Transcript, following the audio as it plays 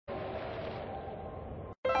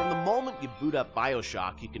you boot up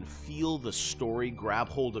Bioshock, you can feel the story grab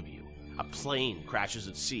hold of you. A plane crashes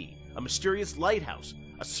at sea, a mysterious lighthouse,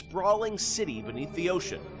 a sprawling city beneath the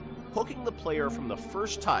ocean. Hooking the player from the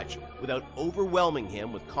first touch without overwhelming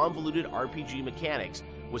him with convoluted RPG mechanics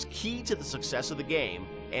was key to the success of the game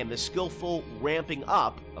and the skillful ramping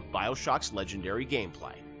up of Bioshock's legendary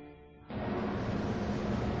gameplay.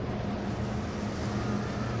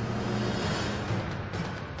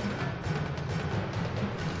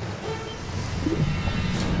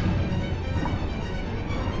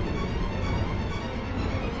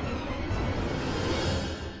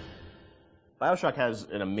 Bioshock has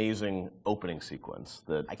an amazing opening sequence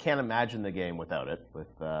that I can't imagine the game without it, with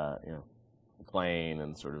the plane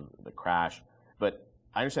and sort of the crash. But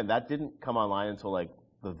I understand that didn't come online until like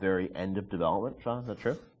the very end of development. Sean, is that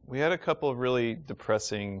true? We had a couple of really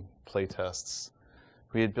depressing playtests.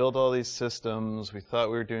 We had built all these systems. We thought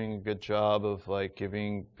we were doing a good job of like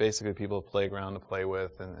giving basically people a playground to play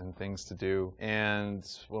with and things to do. And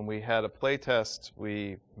when we had a playtest,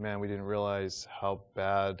 we didn't realize how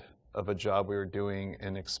bad of a job we were doing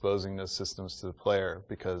in exposing those systems to the player,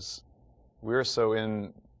 because we were so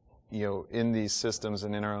in these systems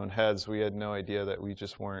and in our own heads, we had no idea that we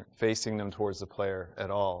just weren't facing them towards the player at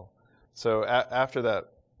all. So after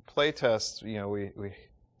that playtest, we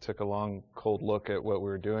took a long, cold look at what we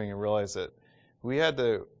were doing and realized that we had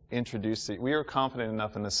to we were confident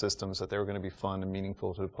enough in the systems that they were going to be fun and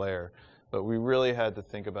meaningful to the player, but we really had to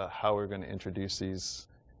think about how we were going to introduce these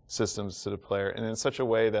systems to the player, and in such a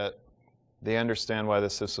way that they understand why the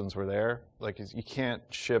systems were there. Like, you can't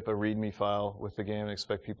ship a README file with the game and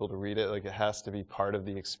expect people to read it. Like, it has to be part of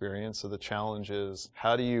the experience. So the challenge is,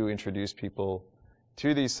 how do you introduce people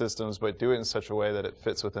to these systems, but do it in such a way that it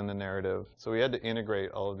fits within the narrative? So we had to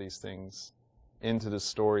integrate all of these things into the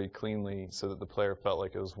story cleanly so that the player felt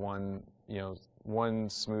like it was one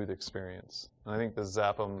smooth experience. And I think the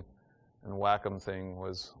zap 'em and whack 'em thing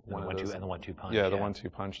was one of those. And the 1-2 punch. Yeah, the 1-2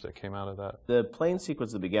 punch that came out of that. The plane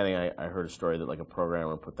sequence at the beginning, I heard a story that like a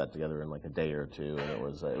programmer put that together in like a day or two, and it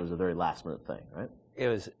was a very last minute thing, right? It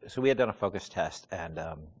was. So we had done a focus test, and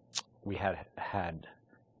we had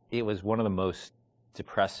it was one of the most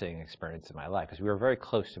depressing experiences of my life, because we were very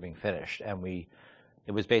close to being finished, and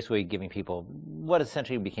it was basically giving people what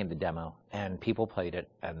essentially became the demo, and people played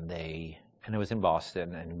it, and it was in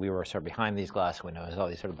Boston, and we were sort of behind these glass windows, all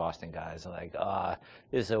these sort of Boston guys like,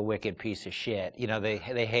 this is a wicked piece of shit.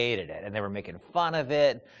 They hated it, and they were making fun of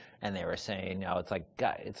it, and they were saying,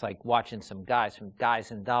 it's like watching some guys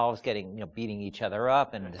and dolls beating each other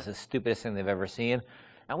up, and it's the stupidest thing they've ever seen.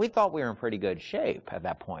 And we thought we were in pretty good shape at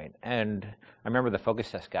that point. And I remember the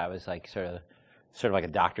focus test guy was like sort of like a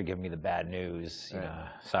doctor giving me the bad news.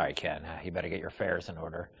 Sorry, Ken, you better get your affairs in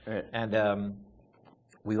order. Right. And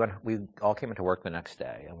we all came into work the next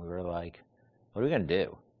day, and we were like, what are we going to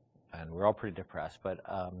do? And we're all pretty depressed, but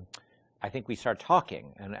I think we started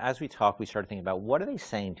talking, and as we talked, we started thinking about, what are they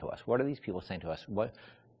saying to us? What are these people saying to us?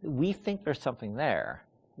 We think there's something there.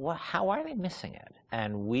 How are they missing it?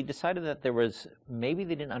 And we decided that maybe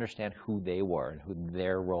they didn't understand who they were and who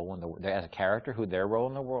their role as a character, who their role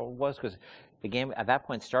in the world was, because the game at that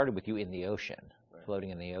point started with you in the ocean,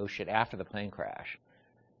 floating in the ocean after the plane crash.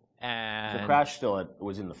 And the crash still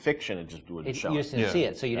was in the fiction, it just wouldn't show it. You just didn't see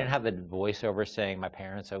it, so you didn't have the voiceover saying, my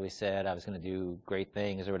parents always said I was going to do great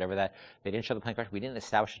things or whatever that. They didn't show the plane crash. We didn't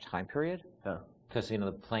establish a time period. Because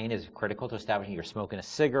the plane is critical to establishing. You're smoking a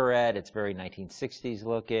cigarette. It's very 1960s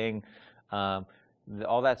looking.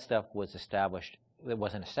 All that stuff was established. It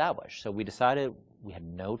wasn't established. So we decided we had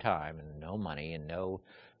no time and no money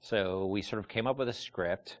so we sort of came up with a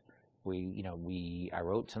script. I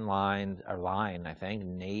wrote some lines, a line, I think.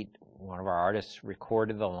 Nate, one of our artists,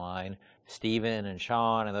 recorded the line. Steven and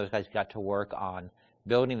Sean and those guys got to work on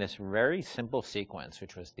building this very simple sequence,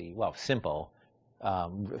 which was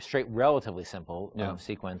relatively simple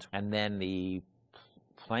sequence. And then the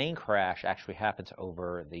plane crash actually happens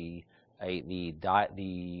over the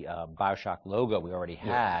Bioshock logo we already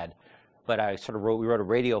had. But we wrote a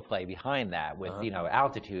radio play behind that with,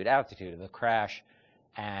 altitude of the crash.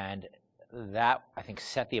 And that, I think,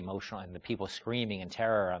 set the emotional, and the people screaming in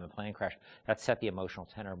terror on the plane crash, that set the emotional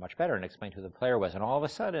tenor much better and explained who the player was. And all of a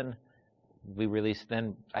sudden, we released,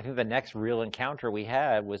 then I think the next real encounter we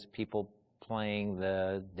had was people playing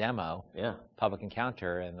the demo, public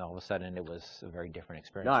encounter, and all of a sudden it was a very different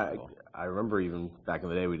experience. No, I remember even back in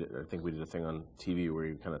the day, I think we did a thing on TV where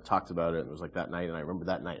you kind of talked about it, and it was like that night, and I remember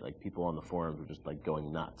that night, like people on the forums were just like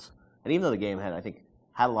going nuts. And even though the game had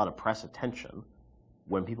a lot of press attention,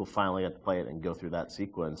 when people finally got to play it and go through that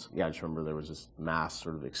sequence, I just remember there was this mass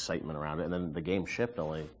sort of excitement around it, and then the game shipped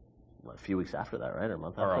only a few weeks after that, right? Or a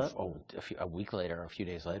month Or after that? a week later, or a few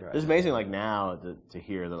days later. It's amazing, like, now to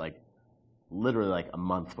hear that, like, literally, like, a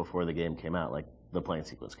month before the game came out, like, the playing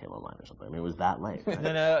sequence came online or something. I mean, it was that late. Right?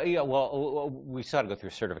 No, yeah, well, we still had to go through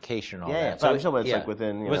certification and all that. Yeah, but it's like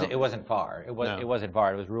within, It wasn't far. It wasn't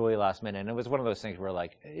far. It was really last minute. And it was one of those things where,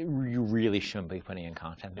 like, you really shouldn't be putting in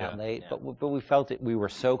content that late. Yeah. But we felt it. We were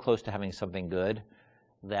so close to having something good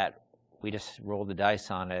that we just rolled the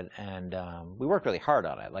dice on it, and we worked really hard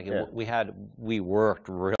on it. Like we worked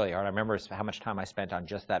really hard. I remember how much time I spent on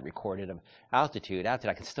just that recorded of altitude. I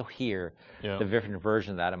could still hear the different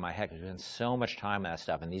version of that in my head because we spent so much time on that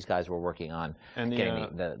stuff. And these guys were working on getting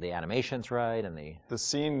the animations right and the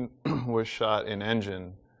scene was shot in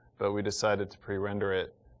engine, but we decided to pre-render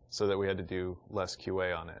it so that we had to do less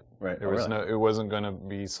QA on it. Right. It wasn't going to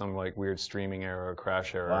be some like weird streaming error or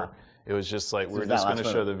crash error. Wow. It was just like, we're just going to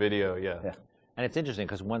show the video, yeah. And it's interesting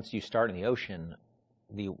because once you start in the ocean,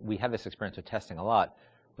 we had this experience of testing a lot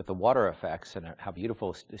with the water effects and how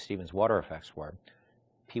beautiful Steven's water effects were.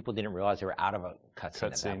 People didn't realize they were out of a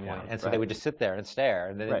cutscene at that point. And so they would just sit there and stare,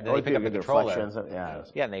 and then they pick up the controller.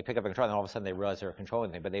 And they pick up the controller, and all of a sudden they realize they were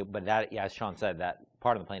controlling things. But that, as Sean said, that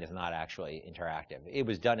part of the plane is not actually interactive. It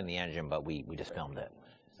was done in the engine, but we just filmed it.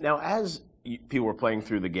 Now, as people were playing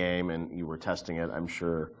through the game and you were testing it, I'm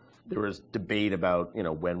sure there was debate about,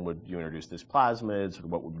 when would you introduce these plasmids,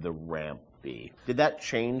 what would the ramp be? Did that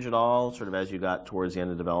change at all, sort of as you got towards the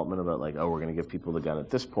end of development, about like, oh, we're going to give people the gun at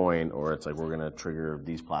this point, or it's like we're going to trigger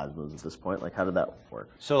these plasmids at this point? Like, how did that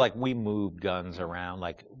work? So, like, we moved guns around.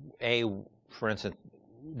 Like, for instance,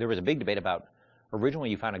 there was a big debate about,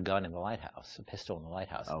 originally you found a gun in the lighthouse, a pistol in the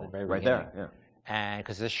lighthouse. Oh, the very right beginning. there, yeah. And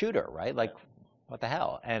because it's a shooter, right? Like, what the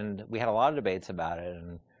hell? And we had a lot of debates about it,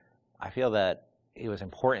 and I feel that it was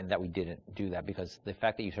important that we didn't do that, because the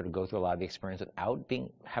fact that you sort of go through a lot of the experience without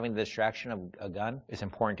having the distraction of a gun is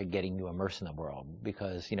important to getting you immersed in the world.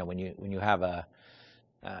 Because when you have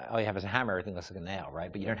all you have is a hammer, everything looks like a nail,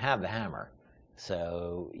 right? But you don't have the hammer,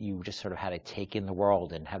 so you just sort of had to take in the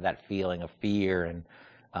world and have that feeling of fear. And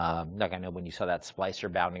like, I know when you saw that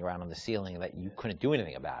splicer bounding around on the ceiling, that you couldn't do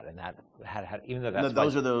anything about it, and that had even though that's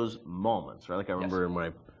those are those moments, right? Like I remember when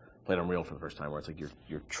I played Unreal for the first time, where it's like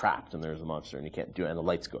you're trapped and there's a monster and you can't do it, and the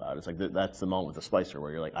lights go out. It's like that's the moment with the splicer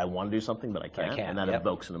where you're like, I want to do something but I can't, and that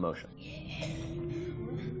evokes an emotion.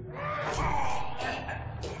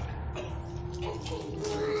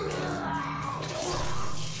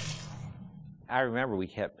 I remember we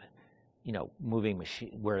kept, moving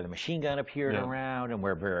where the machine gun appeared around and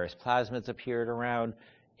where various plasmids appeared around.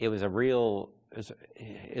 It was a real.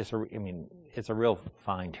 It's a real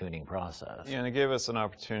fine-tuning process. Yeah, and it gave us an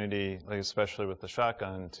opportunity, like especially with the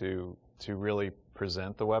shotgun, to really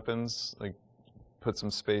present the weapons, like put some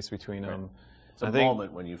space between them. It's a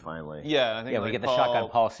moment when you finally. Yeah, I think. Yeah, we get the shotgun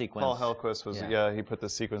Paul sequence. Paul Hellquist was he put the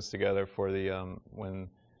sequence together for the when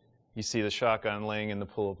you see the shotgun laying in the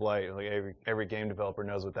pool of light. Like every game developer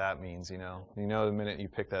knows what that means. You know the minute you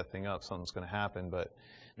pick that thing up, something's going to happen, but.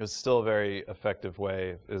 It was still a very effective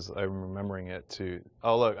way, as I'm remembering it, to,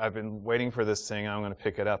 oh, look, I've been waiting for this thing, I'm going to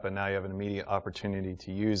pick it up, and now you have an immediate opportunity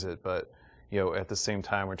to use it. But, at the same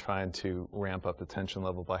time, we're trying to ramp up the tension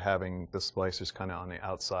level by having the splicers kind of on the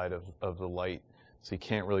outside of the light, so you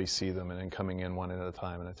can't really see them, and then coming in one at a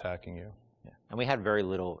time and attacking you. Yeah. And we had very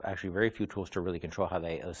few tools to really control how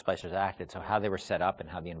the splicers acted. So how they were set up and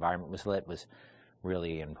how the environment was lit was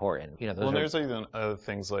really important. There's even other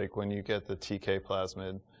things like when you get the TK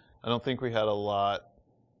plasmid, I don't think we had a lot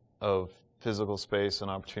of physical space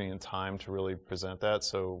and opportunity and time to really present that,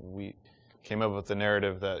 so we came up with the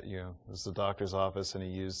narrative that, it was the doctor's office and he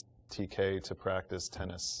used TK to practice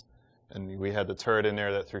tennis. And we had the turret in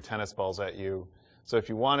there that threw tennis balls at you. So if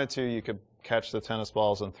you wanted to, you could catch the tennis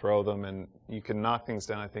balls and throw them, and you could knock things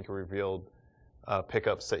down. I think it revealed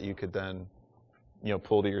pickups that you could then,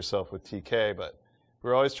 pull to yourself with TK, but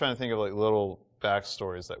we're always trying to think of like little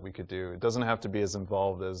backstories that we could do. It doesn't have to be as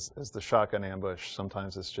involved as the shotgun ambush.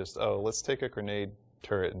 Sometimes it's just, let's take a grenade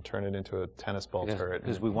turret and turn it into a tennis ball turret.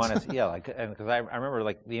 Because we want to, because I remember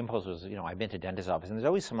like the impulse was, I've been to dentist office, and there's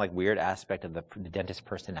always some like weird aspect of the dentist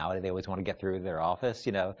personality. They always want to get through their office,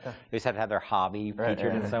 They just have to have their hobby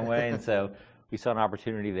featured in some way, and so we saw an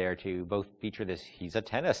opportunity there to both feature this, he's a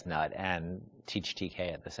tennis nut, and teach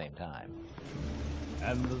TK at the same time.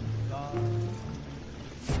 And the